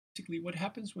Basically, what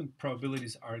happens when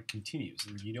probabilities are continuous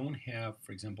and you don't have,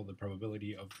 for example, the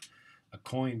probability of a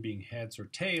coin being heads or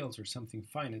tails or something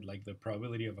finite, like the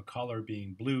probability of a color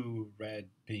being blue, red,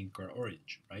 pink, or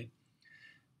orange, right?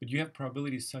 But you have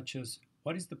probabilities such as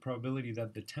what is the probability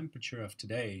that the temperature of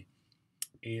today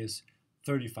is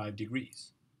 35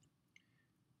 degrees?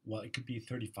 Well, it could be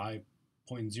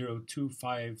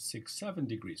 35.02567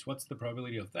 degrees. What's the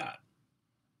probability of that?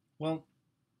 Well,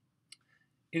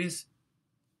 it is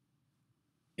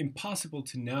impossible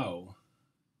to know.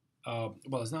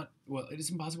 Well, it's not. Well, it is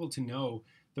impossible to know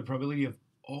the probability of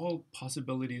all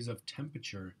possibilities of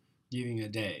temperature giving a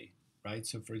day, right?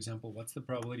 So, for example, what's the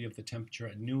probability of the temperature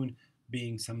at noon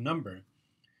being some number?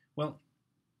 Well,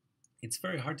 it's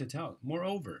very hard to tell.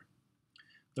 Moreover,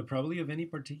 the probability of any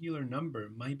particular number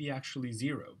might be actually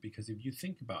zero, because if you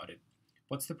think about it,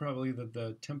 what's the probability that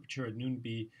the temperature at noon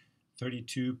be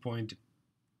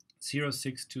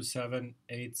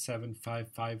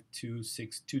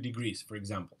 32.062787555262 degrees, for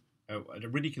example, a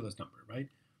ridiculous number, right?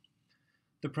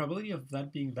 The probability of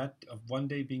that being that, of one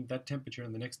day being that temperature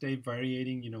and the next day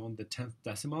varying, on the 10th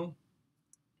decimal,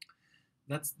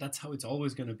 that's how it's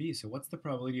always going to be. So what's the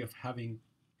probability of having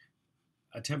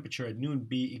a temperature at noon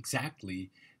be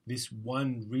exactly this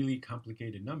one really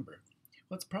complicated number?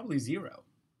 Well, it's probably zero,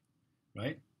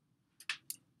 right?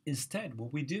 Instead,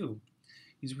 what we do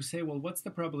is we say, well, what's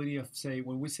the probability of,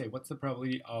 when we say, what's the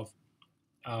probability of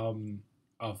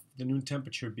the noon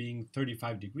temperature being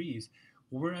 35 degrees,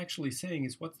 what we're actually saying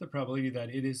is what's the probability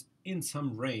that it is in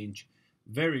some range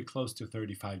very close to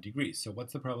 35 degrees. So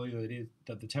what's the probability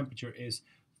that the temperature is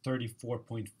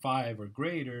 34.5 or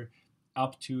greater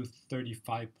up to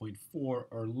 35.4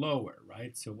 or lower,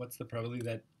 right? So what's the probability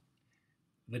that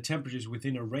the temperature is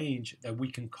within a range that we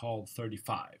can call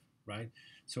 35, right?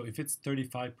 So if it's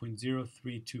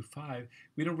 35.0325,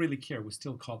 we don't really care. We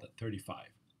still call that 35.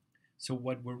 So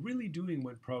what we're really doing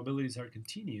when probabilities are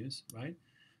continuous, right?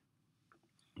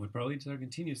 When probabilities are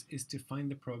continuous is to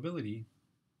find the probability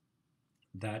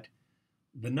that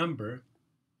the number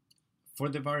for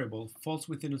the variable falls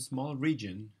within a small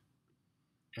region,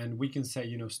 and we can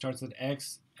say, starts at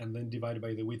x and then divided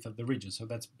by the width of the region. So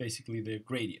that's basically the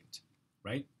gradient,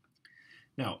 right?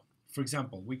 Now, for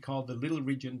example, we call the little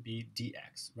region be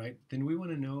dx, right? Then we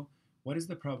want to know what is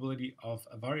the probability of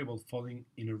a variable falling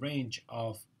in a range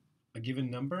of a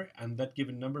given number and that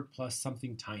given number plus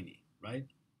something tiny, right?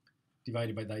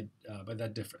 Divided by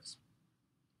that difference.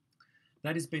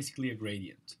 That is basically a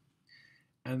gradient.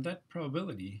 And that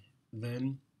probability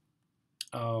then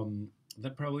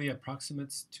that probably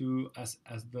approximates to as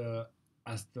the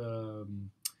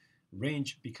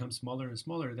range becomes smaller and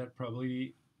smaller, that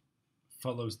probability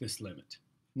follows this limit.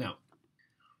 Now,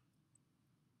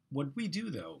 what we do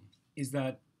though is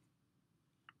that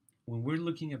when we're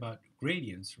looking about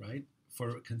gradients, right,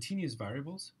 for continuous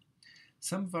variables,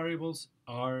 some variables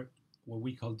are what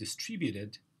we call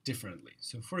distributed differently.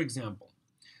 So for example,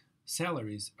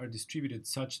 salaries are distributed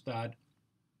such that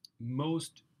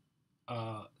most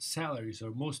salaries,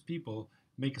 or most people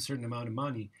make a certain amount of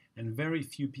money and very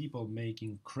few people make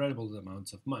incredible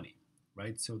amounts of money,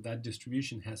 right? So that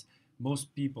distribution has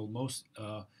most people,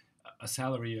 a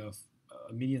salary of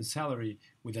a median salary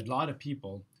with a lot of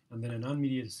people, and then an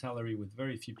unmedian salary with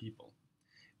very few people.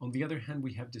 On the other hand,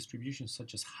 we have distributions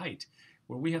such as height,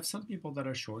 where we have some people that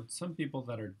are short, some people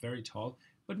that are very tall,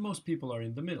 but most people are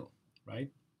in the middle, right?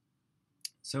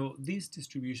 So these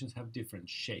distributions have different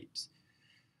shapes.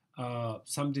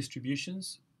 Some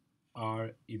distributions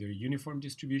are either uniform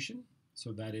distribution,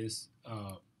 so that is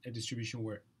a distribution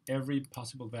where every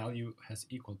possible value has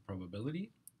equal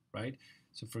probability, right?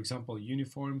 So for example,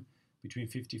 uniform between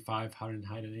 55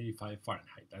 Fahrenheit and 85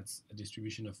 Fahrenheit. That's a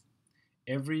distribution of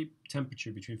every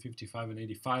temperature between 55 and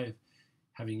 85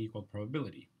 having equal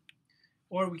probability.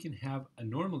 Or we can have a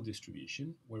normal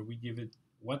distribution where we give it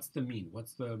what's the mean,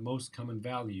 what's the most common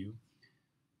value,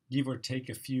 give or take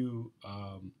a few,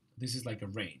 this is like a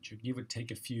range, or give or take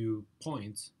a few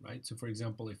points, right? So for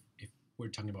example, if we're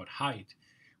talking about height,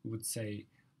 we would say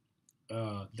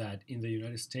that in the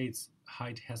United States,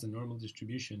 height has a normal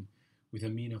distribution with a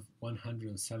mean of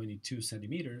 172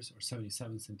 centimeters or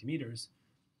 77 centimeters,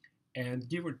 and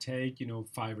give or take,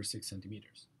 5 or 6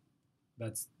 centimeters.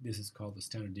 This is called the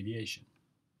standard deviation.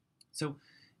 So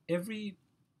every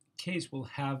case will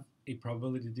have a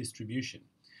probability distribution,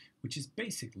 which is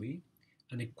basically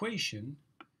an equation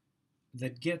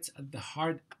that gets at the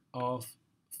heart of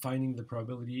finding the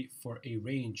probability for a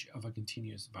range of a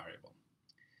continuous variable.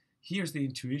 Here's the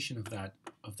intuition of that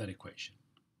equation.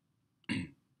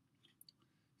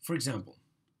 For example,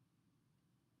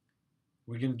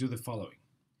 we're going to do the following.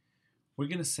 We're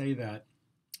going to say that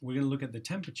we're going to look at the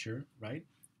temperature, right?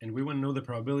 And we want to know the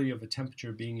probability of a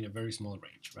temperature being in a very small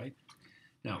range, right?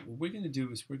 Now, what we're going to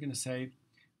do is we're going to say,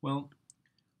 well,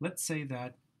 let's say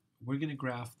that we're going to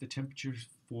graph the temperatures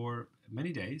for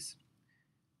many days,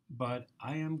 but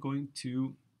I'm going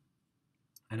to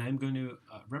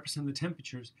represent the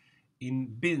temperatures in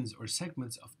bins or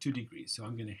segments of 2 degrees. So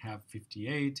I'm going to have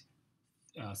 58,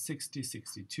 60,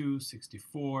 62,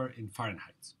 64 in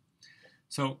Fahrenheit.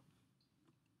 So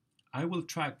I will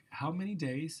track how many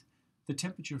days the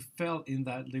temperature fell in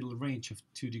that little range of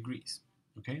 2 degrees.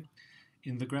 Okay?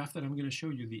 In the graph that I'm going to show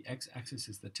you, the x-axis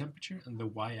is the temperature and the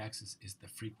y-axis is the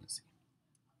frequency.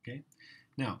 Okay?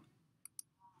 Now,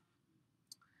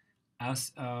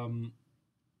 as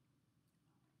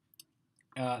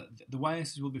the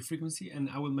y-axis will be frequency, and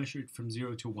I will measure it from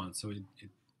 0 to 1, so it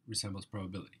resembles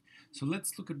probability. So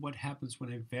let's look at what happens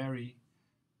when I vary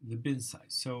the bin size.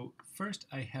 So first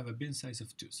I have a bin size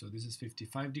of 2. So this is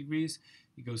 55 degrees.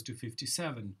 It goes to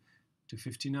 57, to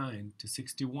 59, to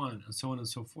 61, and so on and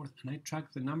so forth. And I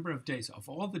track the number of days. Of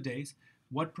all the days,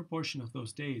 what proportion of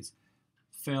those days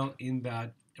fell in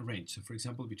that range. So for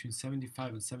example, between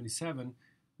 75 and 77,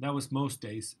 that was most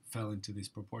days fell into this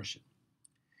proportion.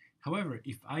 However,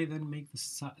 if I then make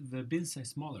the bin size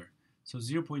smaller, so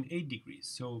 0.8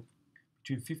 degrees, so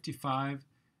between 55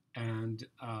 and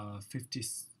 50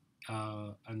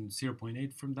 and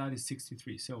 0.8 from that is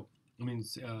 63. So I mean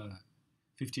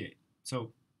 58.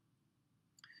 So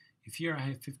if here I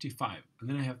have 55, and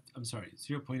then I have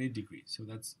 0.8 degrees, so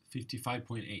that's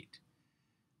 55.8.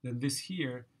 Then this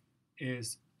here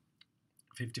is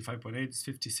 55.8 is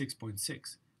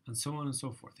 56.6, and so on and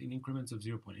so forth in increments of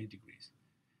 0.8 degrees.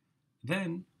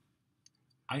 Then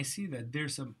I see that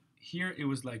there's some, here it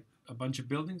was like a bunch of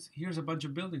buildings, here's a bunch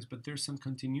of buildings, but there's some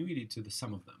continuity to the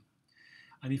sum of them.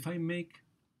 And if I make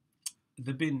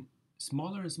the bin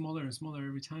smaller and smaller and smaller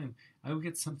every time, I will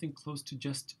get something close to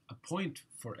just a point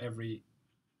for every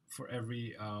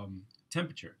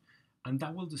temperature, and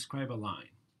that will describe a line.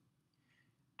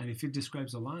 And if it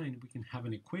describes a line, we can have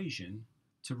an equation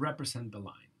to represent the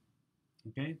line,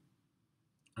 okay?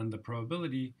 And the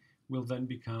probability will then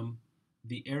become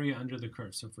the area under the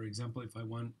curve. So for example, if I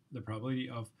want the probability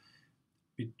of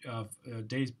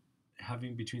days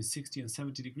having between 60 and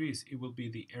 70 degrees, it will be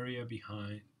the area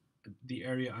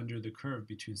under the curve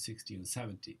between 60 and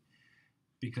 70.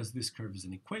 Because this curve is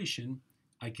an equation,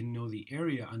 I can know the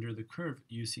area under the curve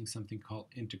using something called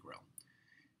integral.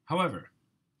 However,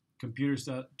 computers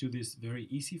do this very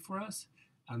easy for us,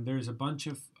 and there's a bunch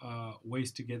of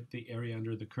ways to get the area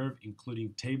under the curve,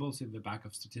 including tables in the back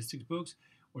of statistics books,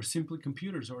 or simply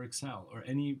computers or Excel or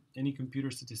any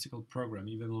computer statistical program,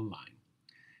 even online.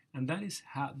 And that is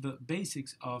the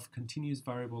basics of continuous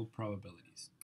variable probabilities.